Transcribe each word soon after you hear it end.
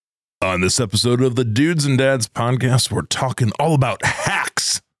On this episode of the Dudes and Dads podcast, we're talking all about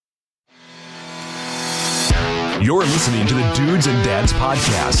hacks. You're listening to the Dudes and Dads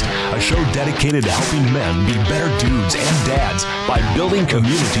podcast, a show dedicated to helping men be better dudes and dads by building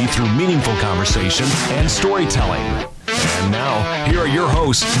community through meaningful conversation and storytelling. And now, here are your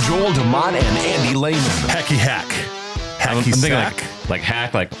hosts, Joel DeMont and Andy Lehman. Hacky hack. Hacky sack. Like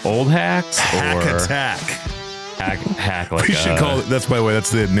hack, like old hacks? Hack or attack. Hack like We should call it, that's by the way, that's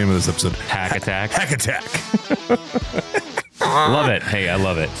the name of this episode. Hack attack. Hack attack. Love it. Hey, I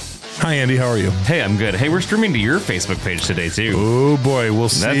love it. Hi, Andy. How are you? Hey, I'm good. Hey, we're streaming to your Facebook page today, too. Oh, boy. We'll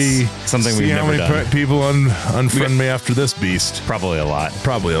see. That's something we've how never many done. people unfriend me after this beast. Probably a lot.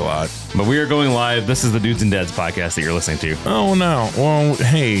 Probably a lot. But we are going live. This is the Dudes and Dads podcast that you're listening to. Oh, no. Well,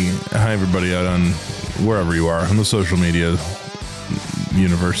 hey. Hi, everybody out on wherever you are in the social media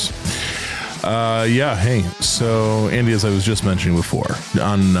universe. Yeah, hey. So, Andy, as I was just mentioning before,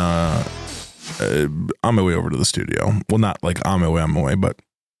 on my way over to the studio. Well, not like on my way, but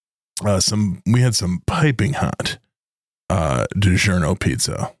we had some piping hot DiGiorno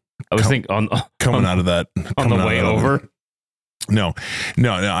pizza. I was thinking coming out of that on the way over. No.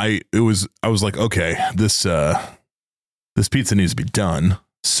 I was like, okay, this pizza needs to be done.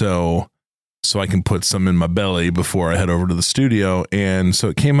 So I can put some in my belly before I head over to the studio. And so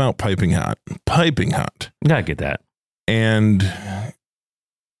it came out piping hot. Yeah, I get that. And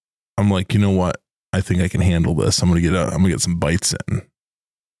I'm like, you know what? I think I can handle this. I'm gonna get some bites in.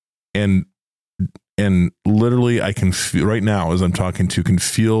 And literally I can feel right now as I'm talking to can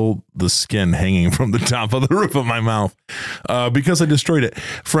feel the skin hanging from the top of the roof of my mouth because I destroyed it.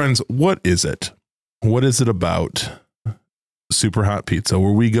 Friends, what is it? What is it about super hot pizza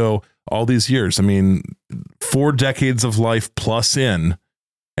where we go all these years? I mean, 4 decades of life plus in,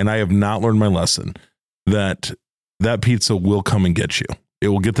 and I have not learned my lesson that pizza will come and get you. It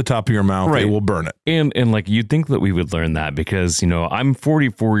will get the top of your mouth. Right. It will burn it. And like you'd think that we would learn that because, you know, I'm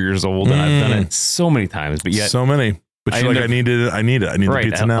 44 years old and I've done it so many times, but yet so many. But you're like, I need it. I need right, the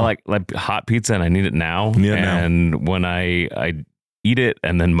pizza now. Like hot pizza, and I need it now. And when I eat it,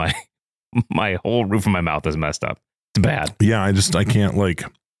 and then my whole roof of my mouth is messed up. It's bad. Yeah, I can't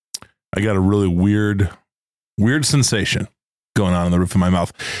I got a really weird sensation going on in the roof of my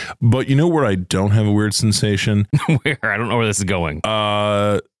mouth. But you know where I don't have a weird sensation? Where? I don't know where this is going.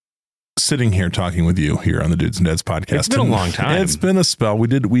 Sitting here talking with you here on the Dudes and Dads podcast. It's been a long time. It's been a spell.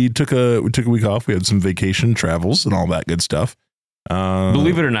 We took a week off. We had some vacation travels and all that good stuff.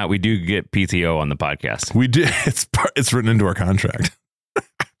 Believe it or not, we do get PTO on the podcast. We did. It's written into our contract.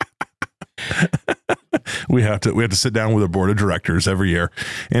 We have to sit down with a board of directors every year,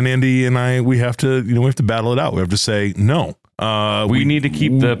 and Andy and I, we have to battle it out. We have to say no. We need to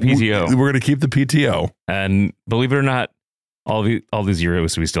keep the PTO. We're going to keep the PTO, and believe it or not, all these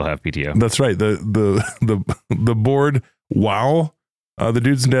years we still have PTO. That's right. The board, while the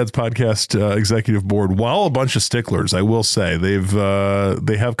Dudes and Dads podcast executive board, while a bunch of sticklers, I will say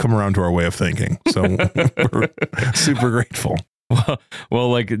they have come around to our way of thinking. So we're super grateful.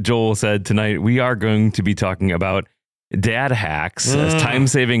 Well, like Joel said, tonight we are going to be talking about dad hacks as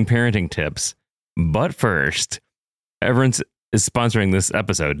time-saving parenting tips. But first, Everence is sponsoring this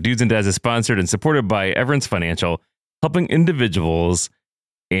episode. Dudes and Dads is sponsored and supported by Everence Financial, helping individuals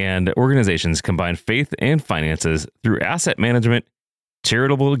and organizations combine faith and finances through asset management,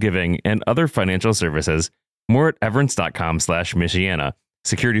 charitable giving, and other financial services. More at everence.com/Michiana.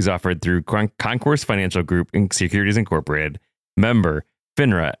 Securities offered through Concourse Financial Group and Securities Incorporated. Member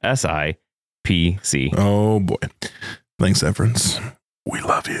FINRA SIPC. Oh boy. Thanks, Everence. We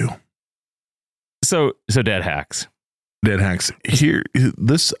love you. So dad hacks. Dad hacks. Here,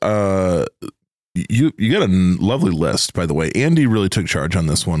 this you got a lovely list, by the way. Andy really took charge on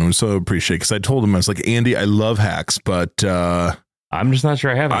this one. I so appreciate because I told him, I was like, Andy, I love hacks, but I'm just not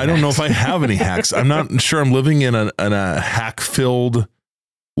sure I have any I don't know if I have any hacks. I'm not sure I'm living in a hack-filled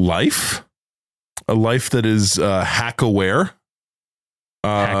life. A life that is hack aware.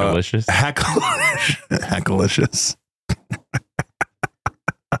 Hackalicious. Hackalicious.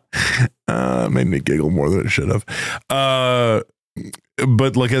 Made me giggle more than it should have.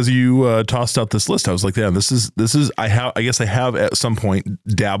 But like as you tossed out this list, I was like, yeah, this is I guess I have at some point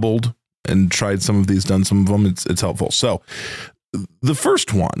dabbled and tried some of these, done some of them. It's helpful. So the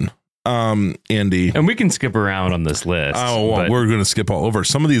first one, Andy, and we can skip around on this list. Oh, well, we're going to skip all over.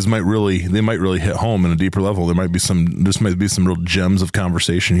 Some of these might really hit home in a deeper level. There might be some real gems of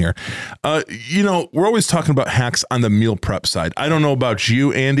conversation here. We're always talking about hacks on the meal prep side. I don't know about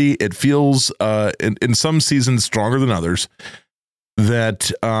you, Andy. It feels in some seasons stronger than others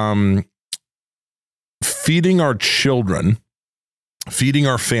that feeding our children feeding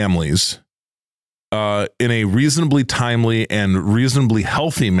our families in a reasonably timely and reasonably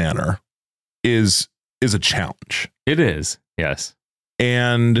healthy manner is a challenge. It is. Yes.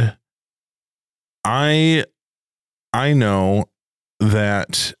 And I know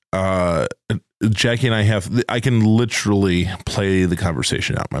that Jackie and I can literally play the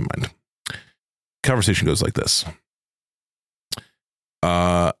conversation out in my mind. Conversation goes like this.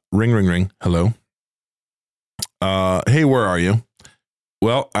 Ring, ring, ring. Hello. Hey, where are you?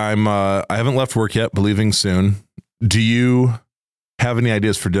 Well, I haven't left work yet, but leaving soon. Do you have any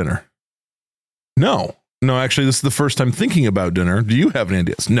ideas for dinner? No, actually, this is the first time thinking about dinner. Do you have any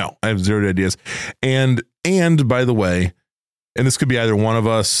ideas? No, I have 0 ideas. And by the way, and this could be either one of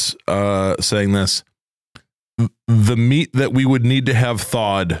us saying this, the meat that we would need to have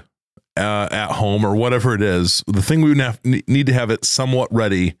thawed at home or whatever it is, the thing we would need to have it somewhat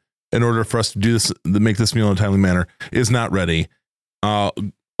ready in order for us to do this, to make this meal in a timely manner, is not ready.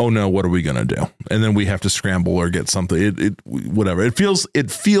 Oh no, what are we gonna do? And then we have to scramble or get something. Whatever. It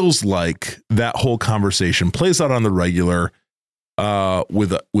feels like that whole conversation plays out on the regular.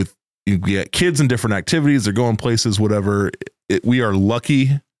 With you get kids in different activities, they're going places, whatever. We are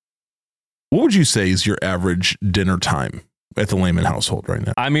lucky. What would you say is your average dinner time at the Lehman household right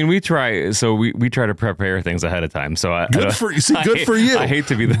now? I mean, we try to prepare things ahead of time. So good for you. I hate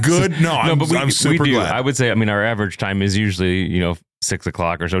to be the good. No, I'm super glad. I would say, I mean, our average time is usually, 6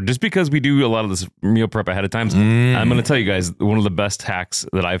 o'clock or so, just because we do a lot of this meal prep ahead of time. I'm going to tell you guys, one of the best hacks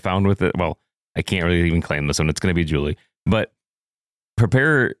that I found with it. Well, I can't really even claim this one. It's going to be Julie, but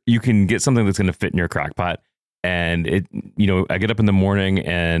you can get something that's going to fit in your crock pot. And I get up in the morning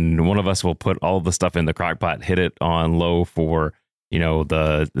and one of us will put all the stuff in the crock pot, hit it on low for,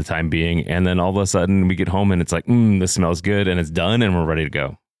 the time being. And then all of a sudden we get home and it's like, this smells good and it's done and we're ready to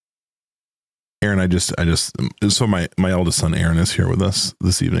go. Aaron, so my eldest son, Aaron, is here with us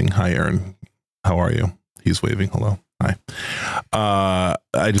this evening. Hi, Aaron. How are you? He's waving. Hello. Hi.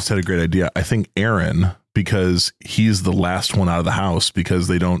 I just had a great idea. I think Aaron, because he's the last one out of the house because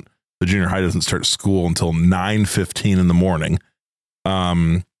the junior high doesn't start school until 9:15 in the morning.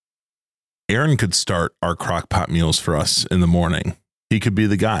 Aaron could start our crock pot meals for us in the morning. He could be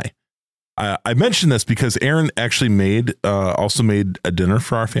the guy. I mentioned this because Aaron actually also made a dinner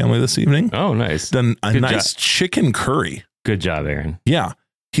for our family this evening. Oh, nice. Done a nice chicken curry. Good job, Aaron. Yeah.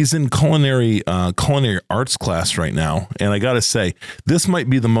 He's in culinary arts class right now. And I got to say, this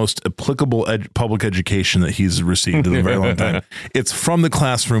might be the most applicable public education that he's received in a very long time. It's from the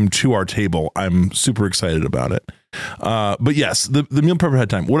classroom to our table. I'm super excited about it. But yes, the meal prep ahead of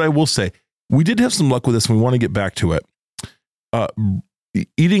time. What I will say, we did have some luck with this and we want to get back to it.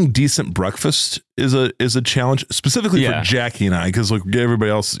 Eating decent breakfast is a challenge, specifically for Jackie and I, because like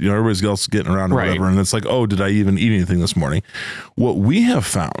everybody else, everybody's else getting around or whatever, and it's like, oh, did I even eat anything this morning? What we have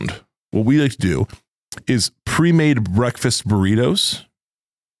found, what we like to do, is pre-made breakfast burritos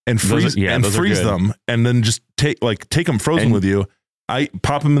and freeze them, and then just take them frozen with you. I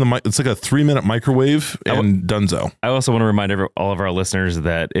pop them in the it's like a 3-minute microwave and donezo. I also want to remind all of our listeners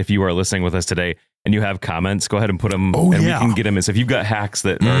that if you are listening with us today and you have comments, go ahead and put them we can get them. So if you've got hacks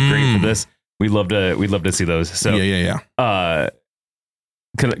that are great for this, we'd love to see those. So yeah.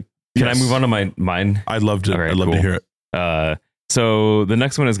 Can I move on to mine? I'd love to. Right, I'd love to hear it. So the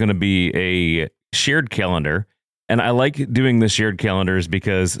next one is going to be a shared calendar. And I like doing the shared calendars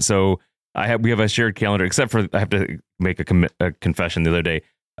because we have a shared calendar, except for I have to make a confession the other day.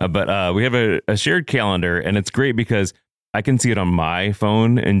 But we have a shared calendar, and it's great because I can see it on my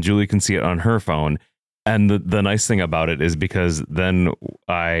phone and Julie can see it on her phone. And the nice thing about it is because then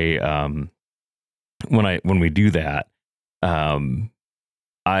when we do that, I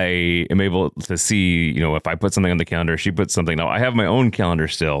am able to see, if I put something on the calendar, she puts something. Now I have my own calendar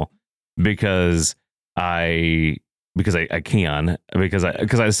still because I can because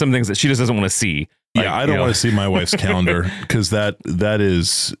I have some things that she just doesn't want to see. Yeah, I don't want to see my wife's calendar because that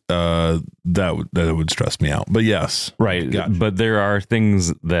would stress me out. But yes, right. Gotcha. But there are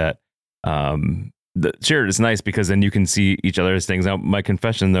things that shared is nice because then you can see each other's things. Now, my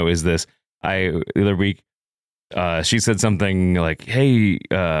confession though is this: the other week, she said something like, "Hey,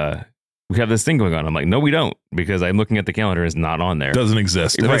 we have this thing going on." I'm like, "No, we don't," because I'm looking at the calendar; it's not on there. It doesn't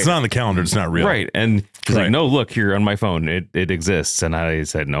exist. If it's not on the calendar, it's not real. Right. And she's like, "No, look here on my phone, it exists." And I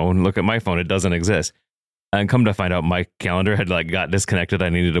said, "No, look at my phone, it doesn't exist." And come to find out, my calendar had got disconnected. I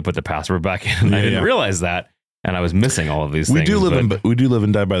needed to put the password back in. And I didn't realize that, and I was missing all of these things. We do live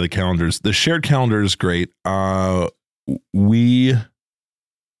and die by the calendars. The shared calendar is great. We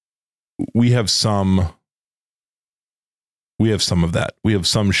have some. We have some of that. We have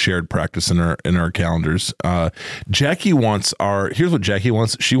some shared practice in our calendars. Jackie wants here's what Jackie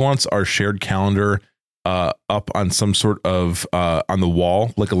wants. She wants our shared calendar up on some sort of on the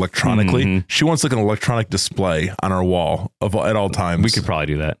wall, like electronically. Mm-hmm. She wants like an electronic display on our wall at all times. We could probably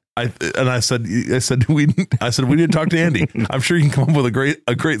do that. I said we need to talk to Andy. I'm sure you can come up with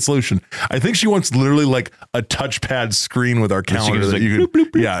a great solution. I think she wants literally like a touchpad screen with our calendar that you could,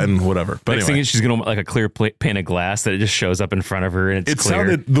 bloop, bloop. Yeah, and whatever. But next thing she's gonna like a clear pane of glass that it just shows up in front of her and it's clear.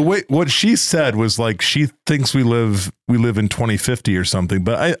 Sounded the way what she said was like she thinks we live in 2050 or something.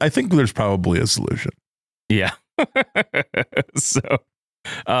 But I think there's probably a solution. Yeah. So,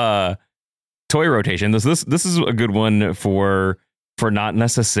 toy rotation. This is a good one for not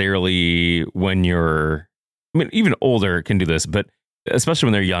necessarily when you're, I mean, even older can do this, but especially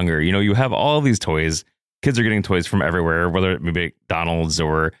when they're younger. You know, you have all these toys. Kids are getting toys from everywhere, whether it be McDonald's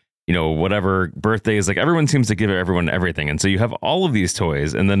or, you know, whatever, birthdays. Like everyone seems to give everyone everything, and so you have all of these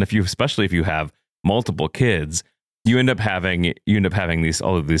toys. And then especially if you have multiple kids, you end up having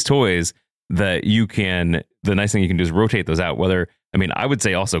all of these toys that you can. The nice thing you can do is rotate those out. I would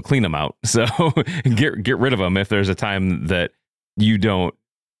say also clean them out. So get rid of them if there's a time that you don't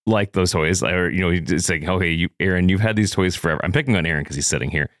like those toys, or, you know, it's like, okay, Aaron, you've had these toys forever. I'm picking on Aaron because he's sitting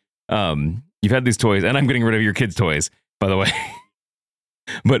here. You've had these toys, and I'm getting rid of your kids' toys, by the way.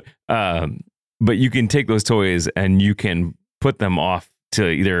 But you can take those toys and you can put them off to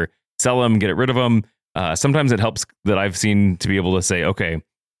either sell them, get rid of them. Sometimes it helps that I've seen to be able to say, okay,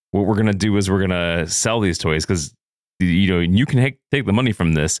 what we're gonna do is we're gonna sell these toys because, you know, you can take the money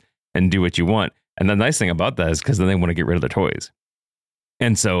from this and do what you want. And the nice thing about that is because then they want to get rid of their toys.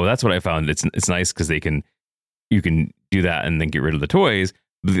 And so that's what I found. It's nice because you can do that and then get rid of the toys.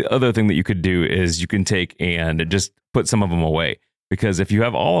 But the other thing that you could do is you can take and just put some of them away, because if you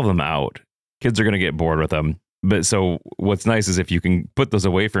have all of them out, kids are going to get bored with them. But so what's nice is if you can put those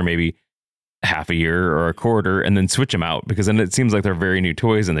away for maybe half a year or a quarter and then switch them out, because then it seems like they're very new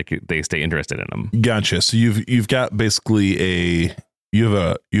toys and they stay interested in them. Gotcha. So you've got basically you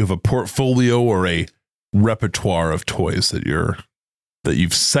have a portfolio or a repertoire of toys that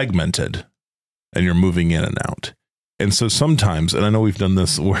you've segmented and you're moving in and out. And so sometimes, and I know we've done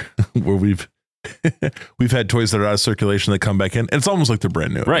this where we've had toys that are out of circulation that come back in. And it's almost like they're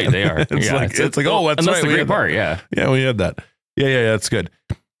brand new. Right, they are. It's like, oh, that's right. The great part. Yeah. Yeah, we had that. Yeah, that's good.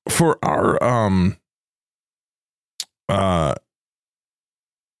 For our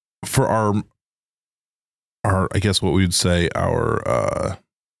I guess what we would say our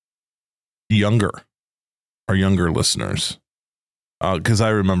younger listeners, because I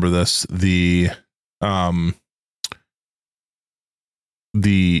remember this, the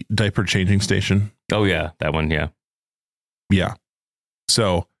diaper changing station. Oh yeah, that one. Yeah.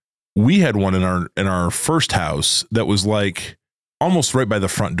 So we had one in our first house that was like almost right by the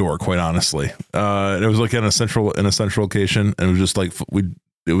front door, quite honestly. It was like in a central location, and it was just like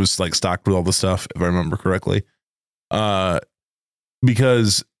it was like stocked with all the stuff, if I remember correctly.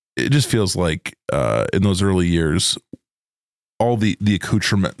 Because it just feels like in those early years, all the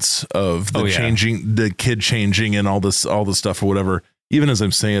accoutrements of the changing, the kid changing, and all the stuff or whatever. Even as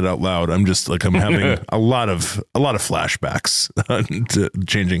I'm saying it out loud, I'm just like, I'm having a lot of flashbacks to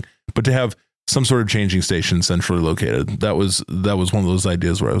changing. But to have some sort of changing station centrally located, that was one of those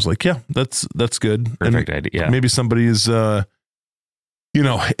ideas where I was like, yeah, that's good. Perfect idea. Yeah. Maybe somebody's, and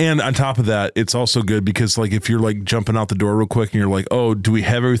on top of that, it's also good because like if you're like jumping out the door real quick and you're like, oh, do we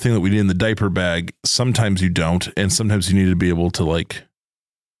have everything that we need in the diaper bag? Sometimes you don't, and sometimes you need to be able to like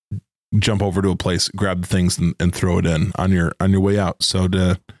jump over to a place, grab the things, and throw it in on your way out. So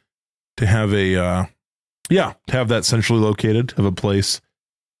to have to have that centrally located, have a place,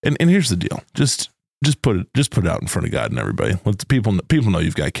 and here's the deal, just put it out in front of God and everybody. Let people know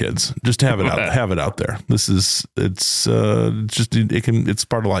you've got kids. Just have it out there. It's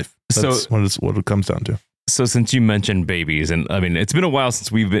part of life. That's what it comes down to. So since you mentioned babies, and I mean, it's been a while since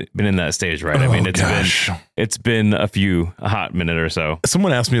we've been in that stage, right? I mean, it's been a hot minute or so.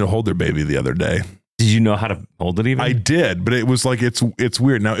 Someone asked me to hold their baby the other day. Did you know how to hold it even? I did, but it was like, it's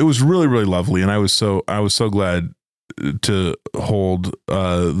weird. Now it was really, really lovely. And I was so glad to hold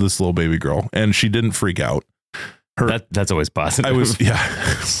this little baby girl, and she didn't freak out. That's always positive. I was,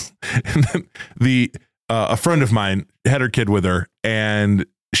 yeah. And then a friend of mine had her kid with her, and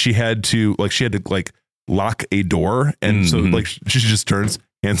she had to lock a door. And so like she just turns,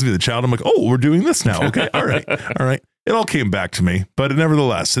 hands me the child. I'm like, oh, we're doing this now. Okay. All right. It all came back to me, but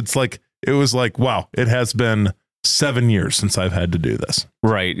nevertheless, it was like, wow, it has been 7 years since I've had to do this.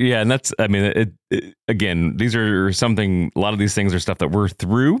 Right. Yeah. And that's, I mean, again, these are a lot of these things are stuff that we're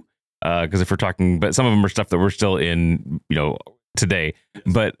through. Because if we're talking, but some of them are stuff that we're still in, today.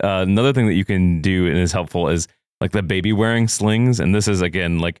 But another thing that you can do and is helpful is like the baby wearing slings. And this is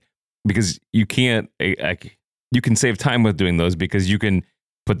again, like, because you can't, you can save time with doing those because you can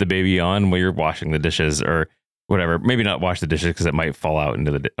put the baby on while you're washing the dishes or whatever. Maybe not wash the dishes because it might fall out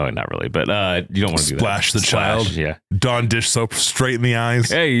into the, not really, but you don't want to do that. Splash the child. Yeah. Dawn dish soap straight in the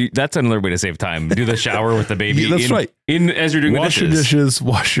eyes. Hey, that's another way to save time. Do the shower with the baby. That's right. As you're doing wash the dishes. your dishes,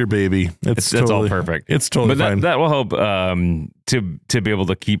 wash your baby. That's all perfect. It's totally fine. That will help to be able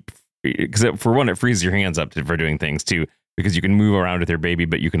to keep, because for one, it frees your hands up for doing things too, because you can move around with your baby,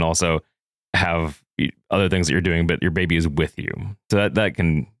 but you can also have other things that you're doing, but your baby is with you. So that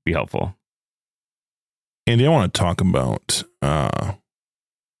can be helpful. Andy, I want to talk about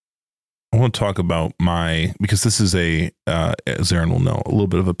because this is as Aaron will know, a little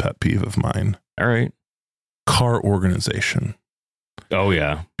bit of a pet peeve of mine. All right. Car organization. Oh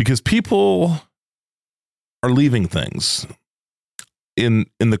yeah. Because people are leaving things in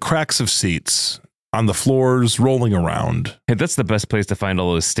the cracks of seats, on the floors, rolling around. Hey, that's the best place to find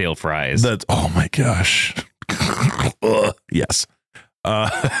all those stale fries. Oh my gosh. Yes.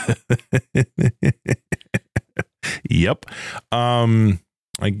 Yep.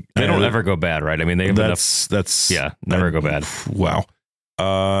 They don't ever go bad, right? I mean, they have never go bad. Wow.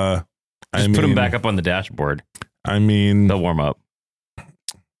 Just put them back up on the dashboard. I mean, they'll warm up.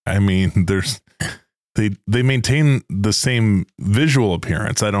 I mean, they maintain the same visual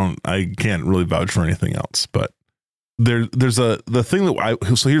appearance. I can't really vouch for anything else, but there's the thing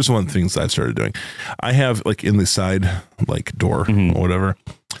that so here's one of the things I've started doing. I have like in the side, like door or whatever.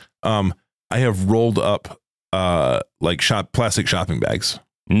 I have rolled up, like plastic shopping bags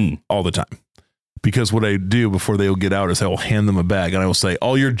all the time, because what I do before they will get out is I will hand them a bag and I will say,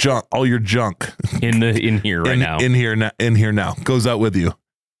 all your junk in here right now, in here now goes out with you.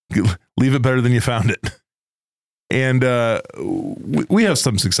 Leave it better than you found it. And we have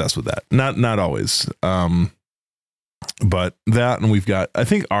some success with that. Not always. But that, and we've got, I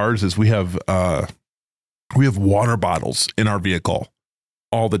think ours is we have water bottles in our vehicle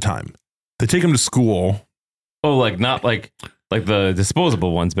all the time. They take them to school. Oh, like not like the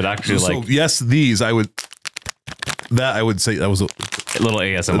disposable ones, but actually yes, these I would say that was a little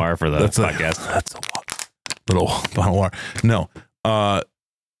ASMR for the podcast. That's a little bottle of water. No.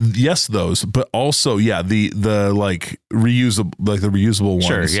 Yes, those, but also, the like reusable ones.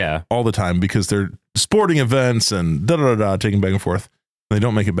 Sure, yeah, all the time, because they're sporting events and taking back and forth. And they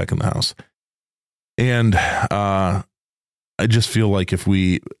don't make it back in the house. And I just feel like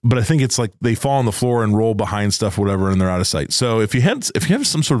but I think it's like they fall on the floor and roll behind stuff, whatever, and they're out of sight. So if you have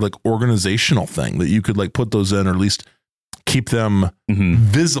some sort of like organizational thing that you could like put those in, or at least keep them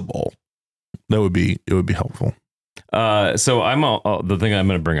visible, it would be helpful. So the thing I'm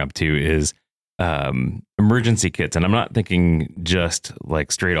going to bring up too is emergency kits, and I'm not thinking just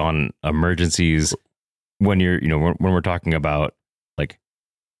like straight on emergencies when when we're talking about like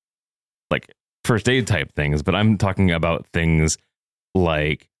first aid type things, but I'm talking about things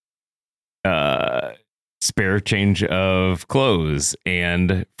like spare change of clothes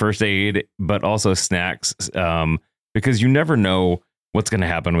and first aid, but also snacks, because you never know what's going to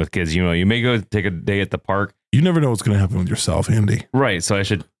happen with kids. You may go take a day at the park. You never know what's going to happen with yourself, Andy. Right. So I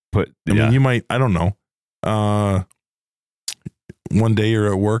should put, I mean, you might, I don't know. One day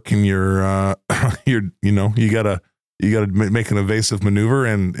you're at work and you gotta make an evasive maneuver.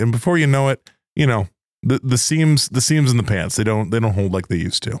 And before you know it, the seams in the pants, they don't hold like they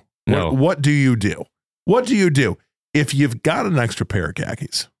used to. No. What do you do? What do you do? If you've got an extra pair of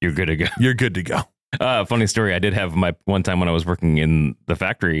khakis, you're good to go. You're good to go. Funny story. I did have my one time when I was working in the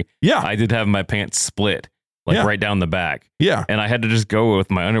factory. Yeah. I did have my pants split right down the back. Yeah. And I had to just go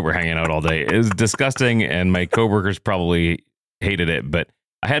with my underwear hanging out all day. It was disgusting. And my coworkers probably hated it, but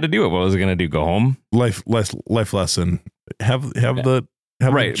I had to do it. What was I going to do? Go home? Life lesson. Have the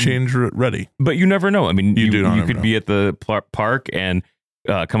change ready. But you never know. I mean, you could be at the park and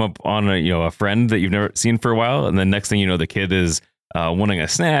come up on a friend that you've never seen for a while. And then next thing you know, the kid is wanting a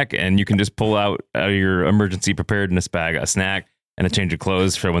snack, and you can just pull out of your emergency preparedness bag a snack and a change of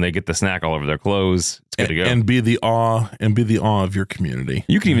clothes for when they get the snack all over their clothes. It's good to go. And be the awe of your community.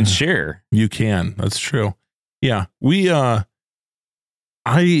 You can even share. You can. That's true. Yeah. We I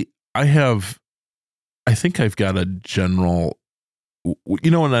think I've got a general,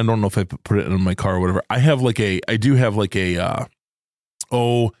 and I don't know if I put it in my car or whatever. I do have like a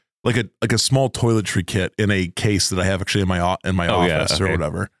small toiletry kit in a case that I have actually in my office or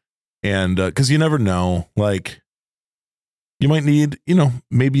whatever. And because you never know, like you might need,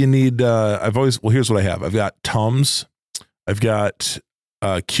 maybe you need. Here's what I have. I've got Tums. I've got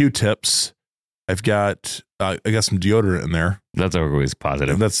Q-tips. I've got I got some deodorant in there. That's always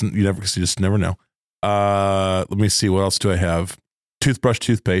positive. That's you just never know. Let me see, what else do I have? Toothbrush,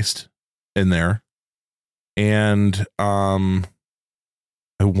 toothpaste in there, and I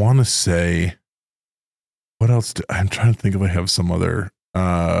want to say, what else? I'm trying to think if I have some other.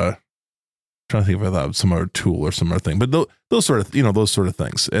 Trying to think if I have some other tool or some other thing, but those sort of those sort of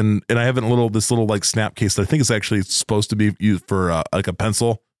things. And I have this little like snap case that I think is actually supposed to be used for like a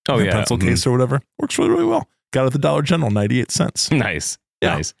pencil. Pencil case or whatever. Works really, really well. Got it at the Dollar General, 98 cents. Nice.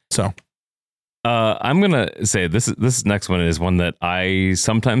 Yeah. Nice. So I'm gonna say this next one is one that I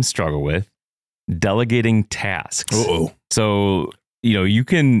sometimes struggle with: delegating tasks. Uh-oh. So you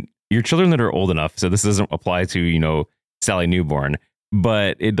can, your children that are old enough. So this doesn't apply to Sally Newborn,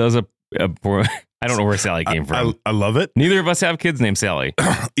 but it does I don't know where Sally came from. I love it. Neither of us have kids named Sally.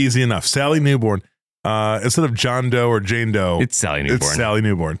 Easy enough. Sally Newborn. Instead of John Doe or Jane Doe, It's Sally Newborn. It's Sally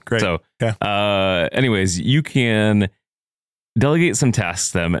Newborn. Great. So, yeah. Anyways, you can delegate some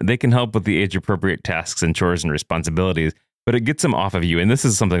tasks to them. They can help with the age appropriate tasks and chores and responsibilities, but it gets them off of you. And this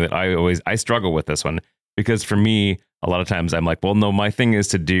is something that I struggle with this one, because for me, a lot of times I'm like, well, no, my thing is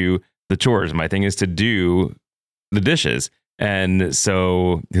to do the chores. My thing is to do the dishes. And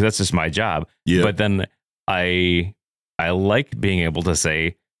so that's just my job. Yeah. But then I like being able to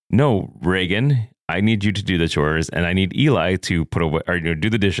say, no, Reagan, I need you to do the chores, and I need Eli to put away or do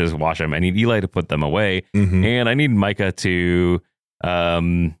the dishes, wash them. I need Eli to put them away, and I need Micah to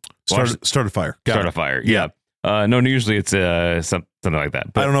start a fire. Start a fire. Yeah. No, usually it's something like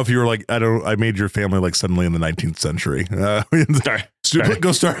that. But I don't know if you were like, I made your family like suddenly in the 19th century.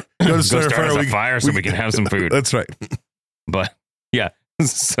 Go start a fire so we can have some food. That's right. But yeah,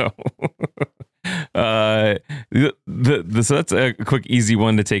 so so that's a quick, easy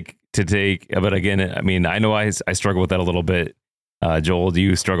one to take. But again, I mean, I know I struggle with that a little bit. Joel, do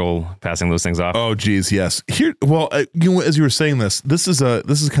you struggle passing those things off? Oh, geez, yes. Here, well, as you were saying this is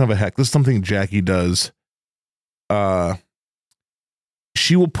kind of a hack. This is something Jackie does.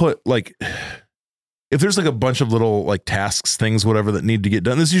 She will put like, if there's like a bunch of little like tasks, things, whatever that need to get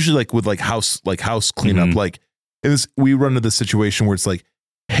done. This is usually like with like house cleanup. Mm-hmm. Like, we run into this situation where it's like,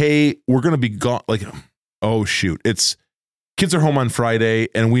 hey, we're gonna be gone. Like, oh shoot, kids are home on Friday,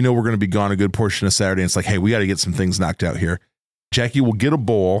 and we know we're gonna be gone a good portion of Saturday. And it's like, hey, we got to get some things knocked out here. Jackie will get a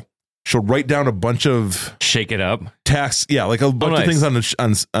bowl. She'll write down a bunch of shake it up tasks. Yeah, like a bunch of things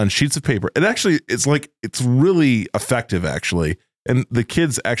on sheets of paper. It's really effective actually, and the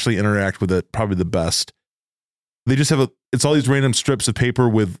kids actually interact with it probably the best. They just have it's all these random strips of paper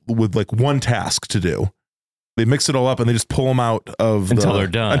with like one task to do. They mix it all up and they just pull them out of until they're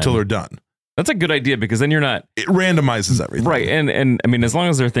done. That's a good idea, because then it randomizes everything. Right. And I mean, as long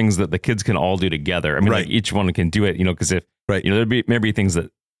as there are things that the kids can all do together, I mean, like each one can do it, because if, there'd be maybe things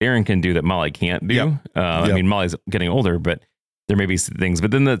that Aaron can do that Molly can't do. Yep. I mean, Molly's getting older, but there may be things,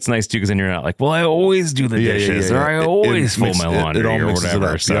 but then that's nice too, because then you're not like, well, I always do the dishes or I always fold my laundry or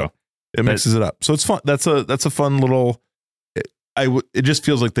whatever. So it mixes it up. So it's fun. That's a fun little, it just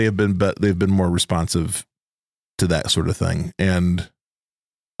feels like they've been more responsive to that sort of thing. And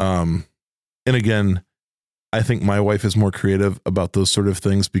again, I think my wife is more creative about those sort of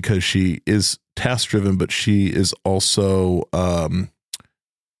things because she is task driven, but she is also,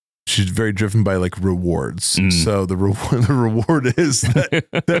 she's very driven by like rewards. So the reward is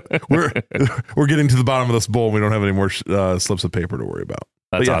that we're getting to the bottom of this bowl and we don't have any more slips of paper to worry about.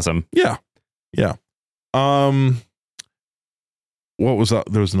 That's awesome. Yeah. Yeah. What was that?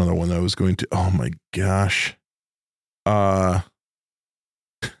 There was another one that I was going to, oh my gosh.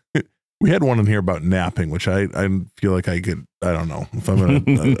 We had one in here about napping, which I feel like I don't know if I'm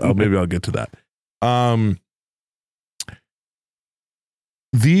gonna maybe I'll get to that.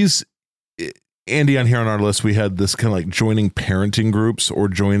 These, Andy, on here on our list, we had this kind of like joining parenting groups or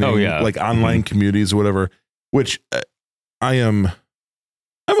joining like online communities or whatever, which I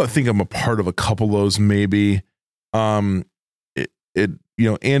think I'm a part of a couple of those maybe.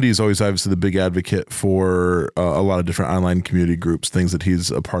 Andy's always obviously the big advocate for a lot of different online community groups, things that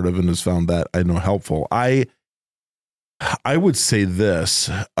he's a part of and has found that I know helpful. I would say this,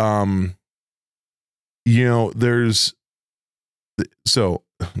 so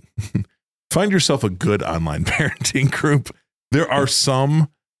find yourself a good online parenting group. There are some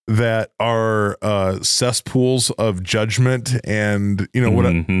that are cesspools of judgment and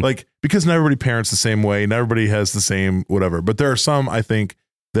because not everybody parents the same way, not everybody has the same whatever, but there are some I think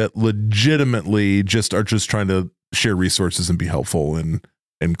that legitimately are just trying to share resources and be helpful and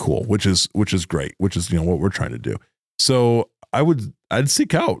cool, which is great, which is what we're trying to do. So I'd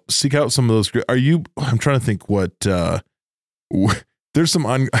seek out some of those. I'm trying to think what there's some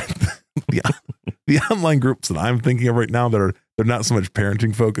the online groups that I'm thinking of right now they're not so much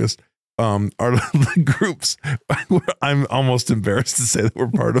parenting focused. Are the groups where I'm almost embarrassed to say that we're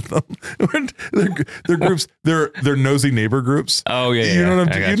part of them. They're groups. They're nosy neighbor groups. Oh yeah, you know what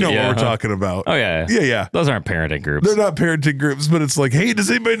what we're talking about. Oh yeah, yeah. Those aren't parenting groups. They're not parenting groups, but it's like, hey, does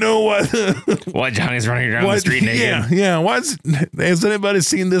anybody know why Johnny's running around the street naked? Yeah. Has anybody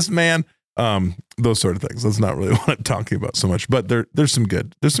seen this man? Those sort of things. That's not really what I'm talking about so much. But there's some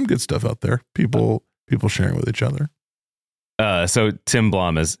good stuff out there. People sharing with each other. So Tim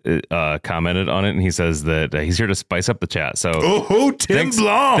Blom has commented on it, and he says that he's here to spice up the chat. So, Tim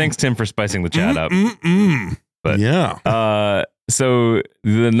Blom! Thanks, Tim, for spicing the chat up. But yeah. So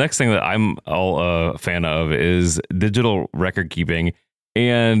the next thing that I'm all a fan of is digital record keeping,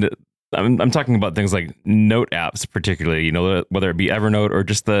 and I'm talking about things like note apps, particularly. Whether it be Evernote or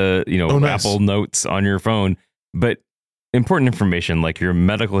just the nice. Apple Notes on your phone, but important information like your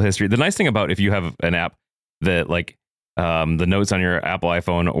medical history. The nice thing about if you have an app that like the notes on your Apple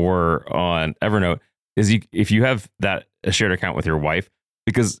iPhone or on Evernote is if you have a shared account with your wife,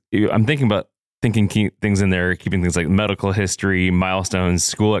 because I'm thinking things in there, keeping things like medical history, milestones,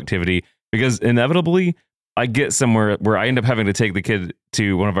 school activity, because inevitably I get somewhere where I end up having to take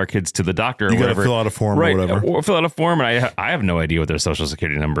one of our kids to the doctor or you whatever. You got to fill out a form or whatever. Or fill out a form, and I have no idea what their social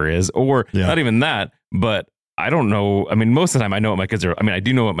security number is, or not even that, but I don't know. I mean, most of the time I know what my kids are. I mean, I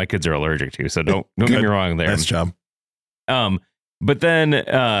do know what my kids are allergic to, so don't get me wrong there. Nice job. But then,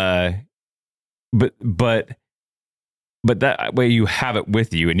 but that way you have it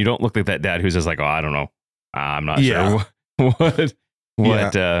with you, and you don't look like that dad who's just like, oh, I don't know, I'm not sure what.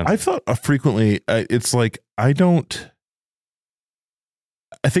 Yeah. I thought frequently it's like I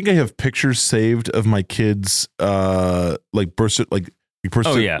think I have pictures saved of my kids, like birth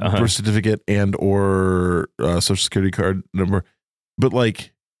certificate and or social security card number, but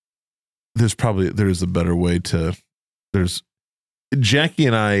like there's a better way to. There's Jackie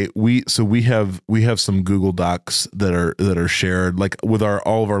and I, we have some Google Docs that are shared like with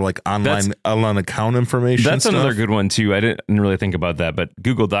all of our like online account information. That's stuff. Another good one too. I didn't really think about that, but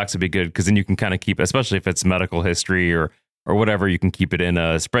Google Docs would be good because then you can kind of keep, especially if it's medical history or whatever, you can keep it in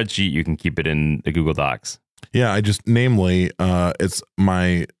a spreadsheet. You can keep it in the Google Docs. Yeah, I just namely it's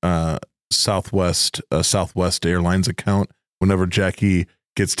my Southwest Airlines account. Whenever Jackie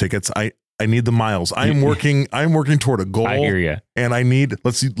gets tickets, I need the miles. I'm working toward a goal. I hear you. And I need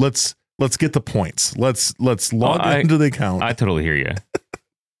let's get the points. Let's log into the account. I totally hear you.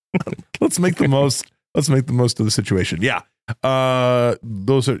 Let's make the most of the situation. Yeah.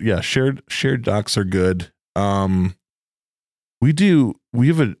 Those are shared docs are good. What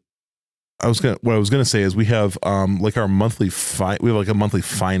I was gonna say is we have like our monthly we have like a monthly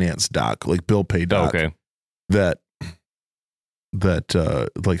finance doc, like bill pay doc. Okay. That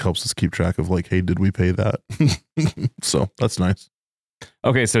like helps us keep track of like, hey, did we pay that? So that's nice.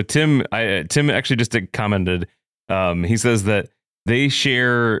 Okay, so Tim actually just commented. He says that they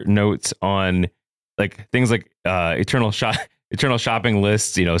share notes on like things like eternal shopping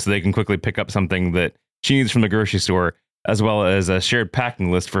lists, so they can quickly pick up something that she needs from the grocery store, as well as a shared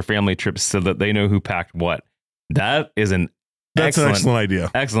packing list for family trips so that they know who packed what. That's an excellent idea.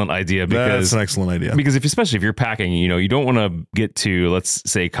 Excellent idea. That's an excellent idea. Because especially if you're packing, you don't want to get to, let's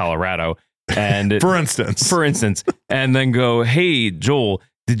say, Colorado, and for instance, and then go, hey, Joel,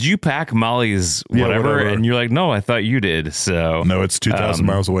 did you pack Molly's whatever? And you're like, no, I thought you did. So no, it's 2,000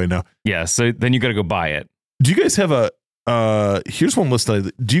 miles away now. Yeah. So then you got to go buy it. Do you guys have here's one list.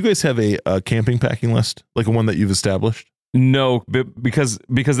 Do you guys have a camping packing list, like a one that you've established? No, because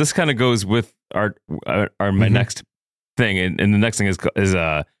this kind of goes with my next thing, and the next thing is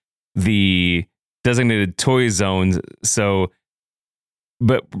the designated toy zones. So,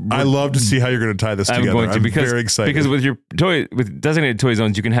 but I love to see how you're going to tie this together. I'm very excited because with designated toy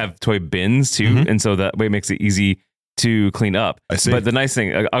zones, you can have toy bins too, and so that way it makes it easy to clean up. I see. But the nice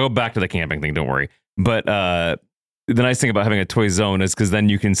thing, I'll go back to the camping thing. Don't worry. But the nice thing about having a toy zone is because then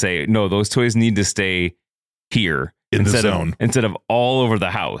you can say, no, those toys need to stay here instead of all over the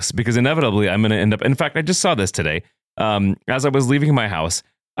house, because inevitably I'm going to end up. In fact, I just saw this today. As I was leaving my house,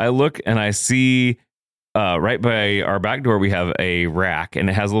 I look and I see right by our back door, we have a rack and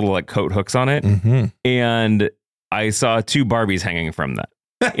it has little like coat hooks on it. Mm-hmm. And I saw 2 Barbies hanging from that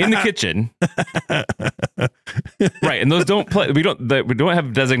in the kitchen. Right. And those don't play. We don't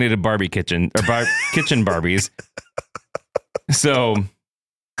have designated Barbie kitchen or kitchen Barbies. So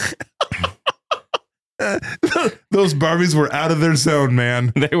those Barbies were out of their zone,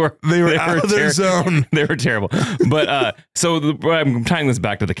 man. They were out of their zone. They were terrible. But so why I'm tying this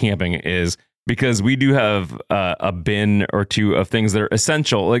back to the camping is because we do have a bin or two of things that are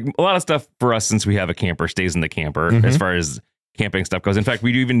essential. Like a lot of stuff for us, since we have a camper, stays in the camper as far as camping stuff goes. In fact,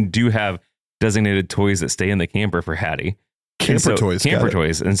 we do have designated toys that stay in the camper for Hattie. Camper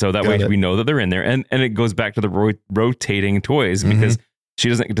toys. And so that way we know that they're in there. And it goes back to the rotating toys because she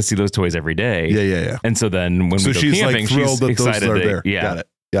doesn't get to see those toys every day. Yeah. And so then when we go she's camping, thrilled she's excited those are that, there. Yeah.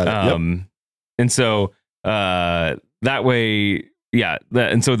 Got it. And so that way,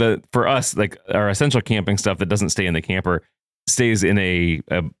 and so for us, like our essential camping stuff that doesn't stay in the camper stays in a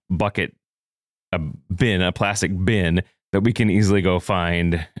bucket, a bin, a plastic bin that we can easily go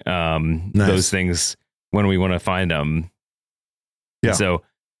find those things when we want to find them. Yeah. So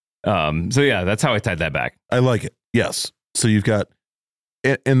that's how I tied that back. I like it. Yes. So you've got,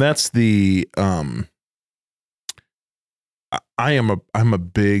 and that's the, I'm a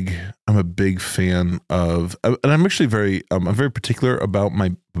big fan of, and I'm actually I'm very particular about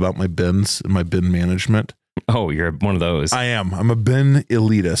my bins and my bin management. Oh, you're one of those. I am. I'm a bin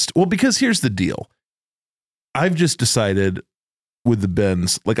elitist. Well, because here's the deal. I've just decided with the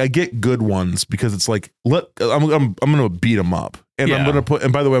bins, like I get good ones because it's like, I'm going to beat them up, and I'm going to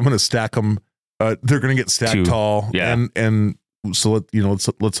and by the way, I'm going to stack them. They're going to get stacked tall. Yeah. And so let's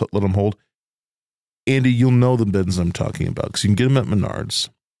let them hold. Andy, you'll know the bins I'm talking about because you can get them at Menards.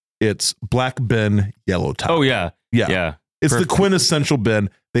 It's black bin, yellow top. Oh yeah. It's the quintessential bin.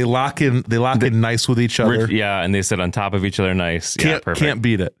 They lock in nice with each other. And they sit on top of each other nice. Can't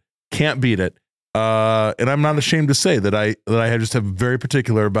beat it. And I'm not ashamed to say that I just have very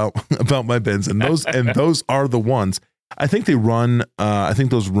particular about my bins, and those are the ones. I think they run. I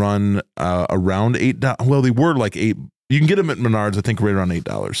think those run around $8. Well, they were like $8. You can get them at Menards. I think right around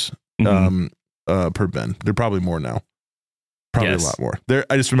 $8 per bin. They're probably more now. Probably a lot more.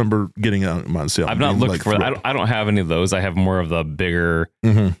 I just remember getting them on sale. I've not looked for that. I don't have any of those. I have more of the bigger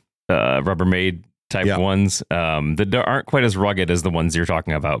Rubbermaid type ones that aren't quite as rugged as the ones you're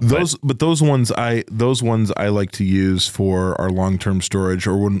talking about. Those ones I like to use for our long-term storage,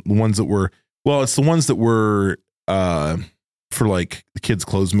 or the ones that were, it's the ones that were for like the kids'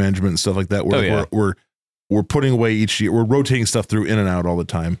 clothes management and stuff like that, where we're putting away each year. We're rotating stuff through in and out all the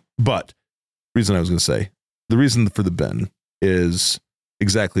time. But the reason for the bin is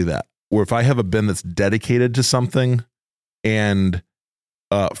exactly that. Where if I have a bin that's dedicated to something, and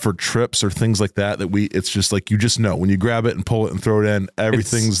for trips or things like that, it's just like, you just know when you grab it and pull it and throw it in,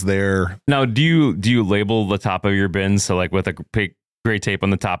 everything's there. Now, do you label the top of your bin? So like with a gray tape on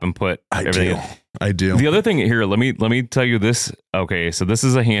the top and put everything in? I do. The other thing here, let me tell you this. Okay. So this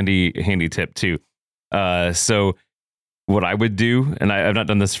is a handy tip too. So what I would do, and I've not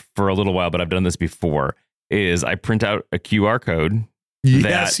done this for a little while, but I've done this before, is I print out a QR code.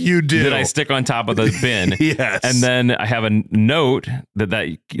 Yes, you do. That I stick on top of the bin. Yes. And then I have a note that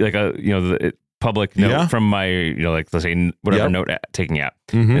like a, the public note from my, like let's say whatever note taking app.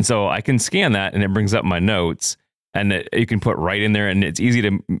 Mm-hmm. And so I can scan that and it brings up my notes, and you can put right in there, and it's easy to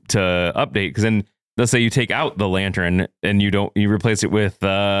update. Because then let's say you take out the lantern and you replace it with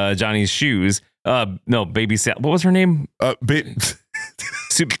Johnny's shoes. No, baby Sally. What was her name?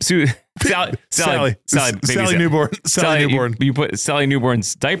 Sally Newborn. Sally Newborn. You put Sally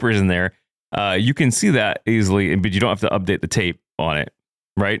Newborn's diapers in there. You can see that easily, but you don't have to update the tape on it,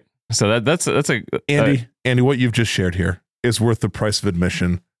 right? So that's a Andy. What you've just shared here is worth the price of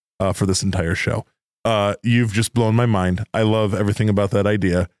admission for this entire show. You've just blown my mind. I love everything about that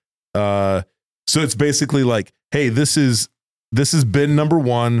idea. So it's basically like, hey, this is bin number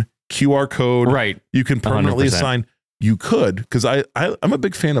 1, QR code. Right. You can permanently 100%. assign. You could, because I'm a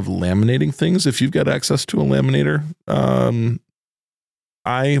big fan of laminating things. If you've got access to a laminator,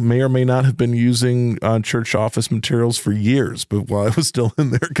 I may or may not have been using church office materials for years, but while I was still in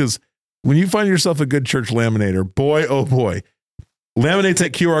there, because when you find yourself a good church laminator, boy, oh boy, laminate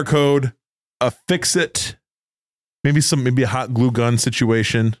that QR code, affix it. Maybe a hot glue gun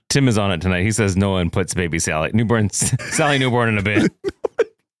situation. Tim is on it tonight. He says no one puts baby Sally Newborn in a bin.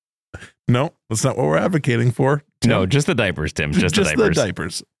 No, that's not what we're advocating for. Tim. No, just the diapers, Tim. Just the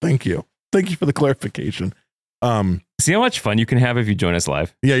diapers. Thank you for the clarification. See how much fun you can have if you join us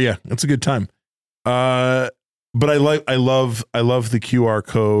live. Yeah, it's a good time. But I love the QR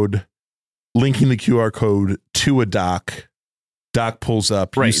code, linking the QR code to a dock. Dock pulls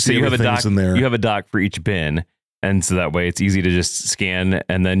up. Right. So you have a dock in there. You have a dock for each bin, and so that way it's easy to just scan.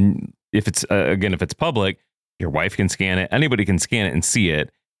 And then if it's if it's public, your wife can scan it. Anybody can scan it and see it.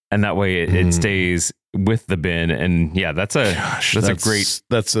 And that way it stays with the bin. And yeah, that's a great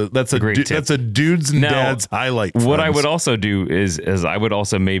great tip. That's a dudes and dads highlight. What I would also do is I would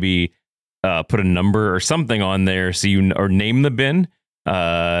also maybe put a number or something on there, or name the bin.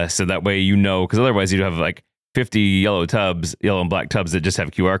 So that way, you know, because otherwise you'd have like 50 yellow and black tubs that just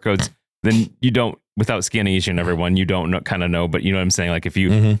have QR codes. Then you don't, without scanning each and every one, you don't kind of know, but you know what I'm saying? Like if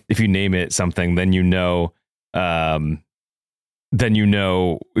you name it something, then you know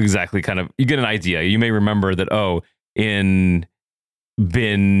exactly kind of, you get an idea. You may remember that, oh, in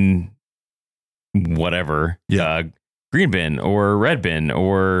bin whatever, green bin or red bin,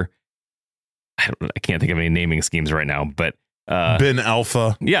 or I can't think of any naming schemes right now, but bin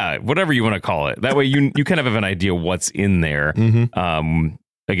alpha. Yeah, whatever you want to call it. That way you kind of have an idea what's in there.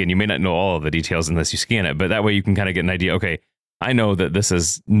 Again, you may not know all of the details unless you scan it, but that way you can kind of get an idea. Okay, I know that this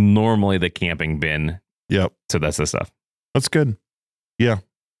is normally the camping bin. Yep. So that's the stuff. That's good. Yeah.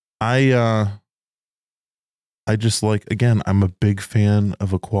 I just like, again, I'm a big fan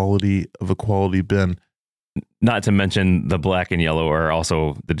of a quality bin. Not to mention the black and yellow are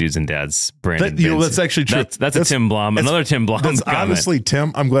also the Dudes and Dads branded bins. That's actually true. That's a Tim Blom. Another Tim Blom. That's comment. honestly,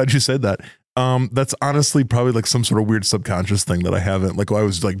 Tim, I'm glad you said that. That's honestly probably like some sort of weird subconscious thing that I haven't, like, I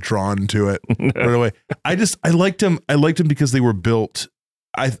was like drawn to it right away. I liked them. I liked them because they were built.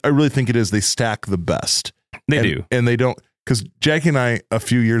 I really think it is. They stack the best. They do. And they don't, because Jackie and I a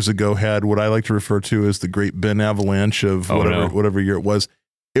few years ago had what I like to refer to as the great bin avalanche of whatever year it was.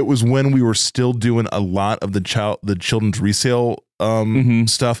 It was when we were still doing a lot of the children's resale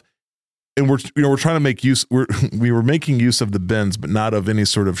stuff. And we're trying to make use. We were making use of the bins, but not of any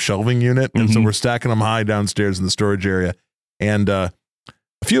sort of shelving unit. And so we're stacking them high downstairs in the storage area. And a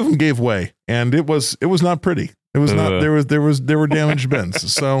few of them gave way, and it was not pretty. It was not. There were damaged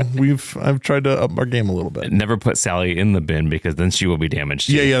bins. So I've tried to up our game a little bit. Never put Sally in the bin, because then she will be damaged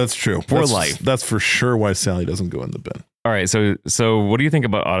too. Yeah, that's true. For life. That's for sure why Sally doesn't go in the bin. All right. So what do you think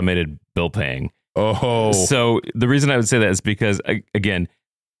about automated bill paying? Oh, so the reason I would say that is because, again,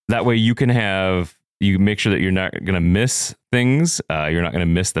 that way you make sure that you're not going to miss things. You're not going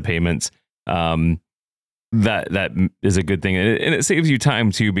to miss the payments. That is a good thing. And it saves you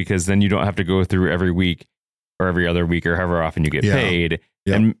time too, because then you don't have to go through every week or every other week or however often you get paid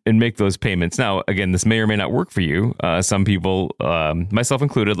and make those payments. Now, again, this may or may not work for you. Some people, myself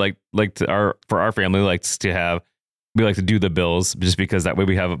included, for our family we like to do the bills, just because that way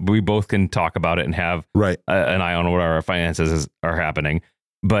we both can talk about it and have an eye on what our finances are happening.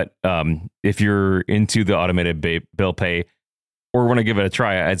 But if you're into the automated bill pay or want to give it a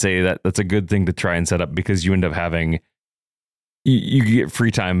try, I'd say that's a good thing to try and set up, because you end up having, you get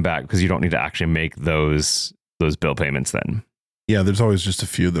free time back because you don't need to actually make those bill payments then. Yeah, there's always just a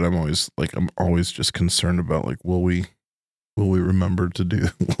few that I'm always just concerned about, like, will we remember to do?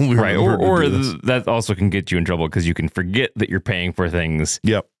 Right. Or that also can get you in trouble, because you can forget that you're paying for things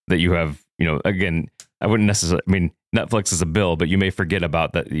that you have, again, I wouldn't necessarily, Netflix is a bill, but you may forget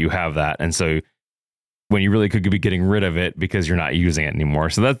about that you have that. And so when you really could be getting rid of it because you're not using it anymore.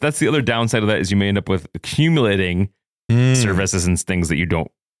 So that's the other downside of that, is you may end up with accumulating services and things that you don't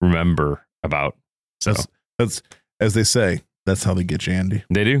remember about. So that's as they say, that's how they get you, Andy.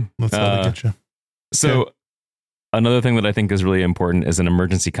 They do. That's how they get you. So another thing that I think is really important is an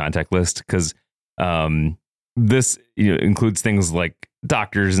emergency contact list, because this includes things like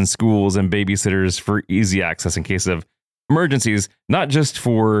doctors and schools and babysitters for easy access in case of emergencies, not just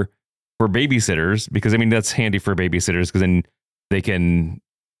for babysitters, because that's handy for babysitters, because then they can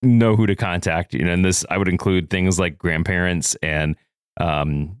know who to contact. And this, I would include things like grandparents and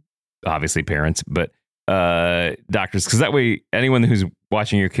obviously parents, but doctors, because that way anyone who's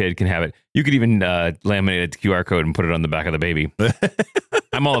watching your kid can have it. You could even laminate a QR code and put it on the back of the baby.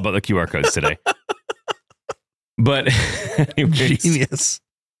 I'm all about the QR codes today. But anyways. Genius.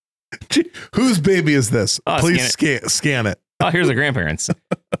 Whose baby is this? Please scan it. Oh, here's a grandparent's.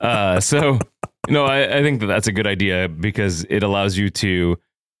 So, I think that's a good idea, because it allows you to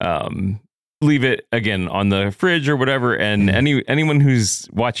leave it, again, on the fridge or whatever. And anyone who's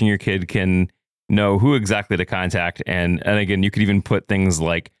watching your kid can know who exactly to contact. And again, you could even put things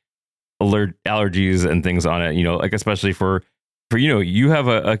like allergies and things on it, like especially for you have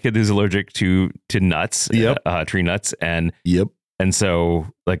a kid who's allergic to nuts, tree nuts. And so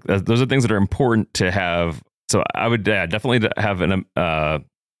like those are things that are important to have. So I would definitely have a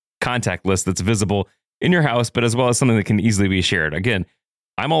contact list that's visible in your house, but as well as something that can easily be shared. Again,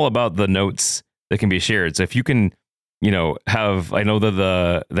 I'm all about the notes that can be shared. So if you can, I know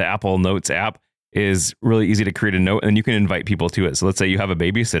that the Apple Notes app is really easy to create a note, and you can invite people to it. So let's say you have a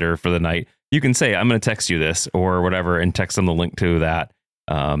babysitter for the night. You can say, I'm going to text you this or whatever, and text them the link to that.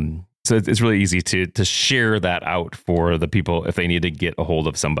 So it's really easy to share that out for the people if they need to get a hold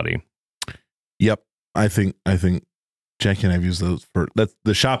of somebody. Yep. I think Jackie and I've used those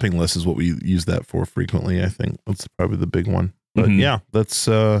the shopping list is what we use that for frequently. I think that's probably the big one. But yeah, that's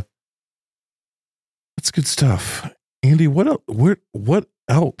good stuff. Andy, what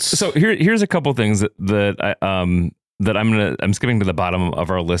else? So here's a couple things that I'm skipping to the bottom of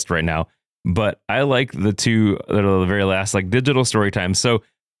our list right now, but I like the two that are the very last, like digital story time. So,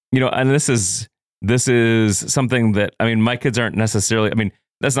 and this is something that, I mean, my kids aren't necessarily, I mean,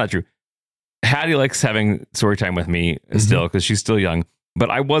 that's not true. Hattie likes having story time with me still because she's still young, but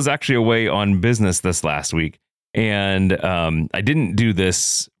I was actually away on business this last week, and I didn't do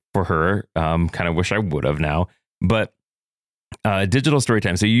this for her. Kind of wish I would have now, but digital story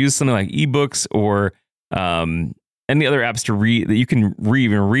time. So you use something like ebooks or any other apps to read that you can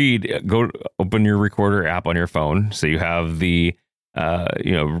even read. Go open your recorder app on your phone. So you have the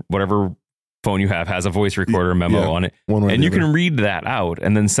whatever phone you have has a voice recorder memo on it, and you can read that out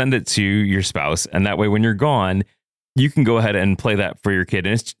and then send it to your spouse. And that way, when you're gone, you can go ahead and play that for your kid.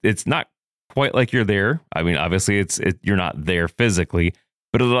 And it's not quite like you're there. I mean, obviously, you're not there physically,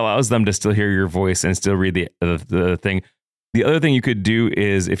 but it allows them to still hear your voice and still read the thing. The other thing you could do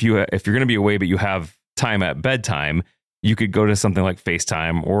is if you're going to be away, but you have time at bedtime, you could go to something like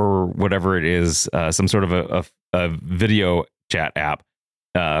FaceTime or whatever it is, some sort of a video chat app.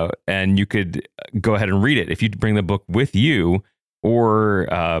 And you could go ahead and read it. If you bring the book with you, or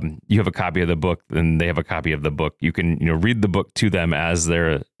you have a copy of the book, then they have a copy of the book. You can read the book to them as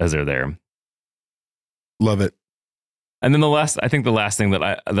they're there. Love it. And then the last thing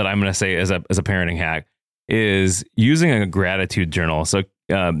that I'm going to say as a parenting hack is using a gratitude journal. So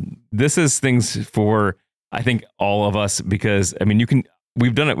this is things for, I think, all of us, because I mean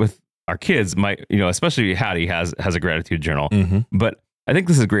we've done it with our kids. Especially Hattie has a gratitude journal, but I think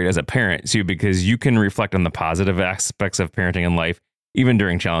this is great as a parent too, because you can reflect on the positive aspects of parenting in life, even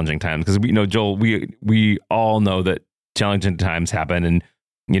during challenging times. Because Joel, we all know that challenging times happen, and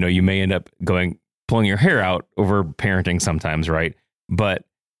you may end up pulling your hair out over parenting sometimes, right? But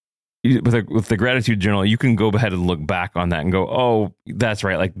with the gratitude journal, you can go ahead and look back on that and go, oh, that's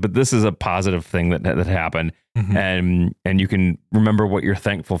right. Like, but this is a positive thing that happened, and you can remember what you're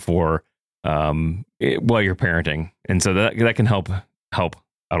thankful for while you're parenting, and so that can help out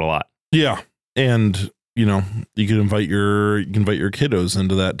a lot. Yeah. And you can invite your kiddos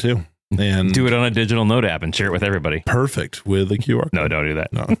into that too, and do it on a digital note app and share it with everybody. Perfect. With a QR code. No, don't do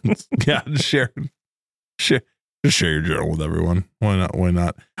that. No. Yeah. Share your journal with everyone. Why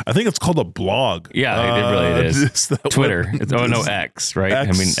not? I think it's called a blog. Yeah, it is. Twitter. X, right? X,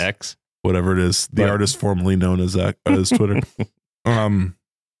 I mean, X. Whatever it is. The artist formerly known as Twitter.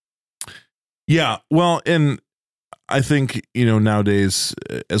 Yeah. Well, and I think, nowadays,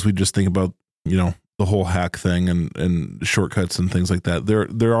 as we just think about, the whole hack thing and shortcuts and things like that,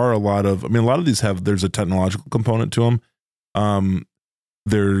 there are a lot of these there's a technological component to them.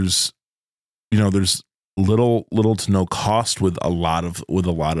 There's little to no cost with a lot of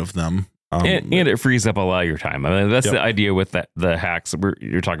them. And it frees up a lot of your time. I mean, that's the idea with the hacks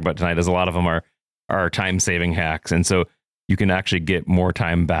you're talking about tonight, is a lot of them are time saving hacks. And so you can actually get more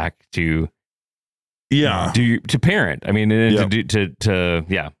time back to parent. I mean,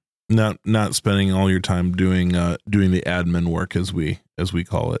 not spending all your time doing the admin work, as we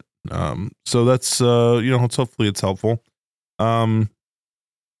call it. So that's hopefully it's helpful. And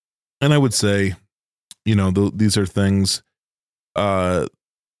I would say, these are things,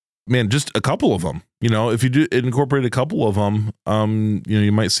 just a couple of them. If you do incorporate a couple of them,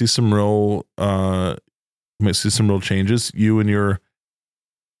 you might see some real changes. You and your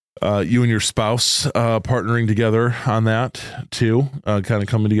spouse partnering together on that too, kind of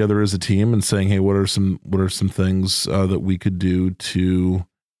coming together as a team and saying, hey, what are some things that we could do to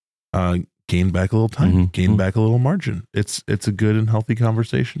gain back a little time, gain back a little margin. It's a good and healthy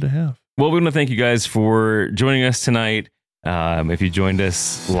conversation to have. Well, we want to thank you guys for joining us tonight. If you joined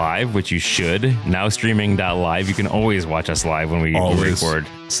us live, which you should, nowstreaming.live, you can always watch us live when we record.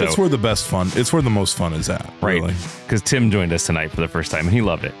 So it's where the best fun. It's where the most fun is at, right? Because Tim joined us tonight for the first time and he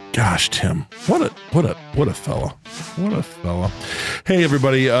loved it. Gosh, Tim, what a fella! What a fella! Hey,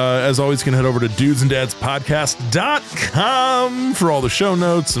 everybody! As always, you can head over to dudesanddadspodcast.com for all the show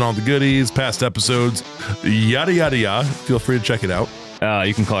notes and all the goodies, past episodes, yada yada yada. Feel free to check it out.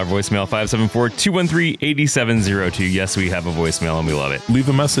 You can call our voicemail 574-213-8702. Yes, we have a voicemail and we love it. Leave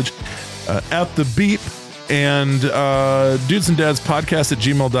a message at the beep, and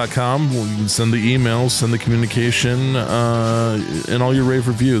dudesanddadspodcast@gmail.com. You can send the emails, send the communication, and all your rave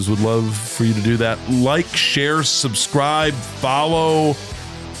reviews. Would love for you to do that. Like, share, subscribe, follow,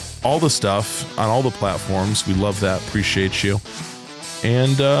 all the stuff on all the platforms. We love that. Appreciate you.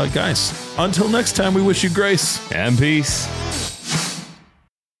 And guys, until next time, we wish you grace and peace.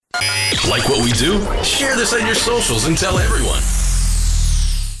 Like what we do? Share this on your socials and tell everyone.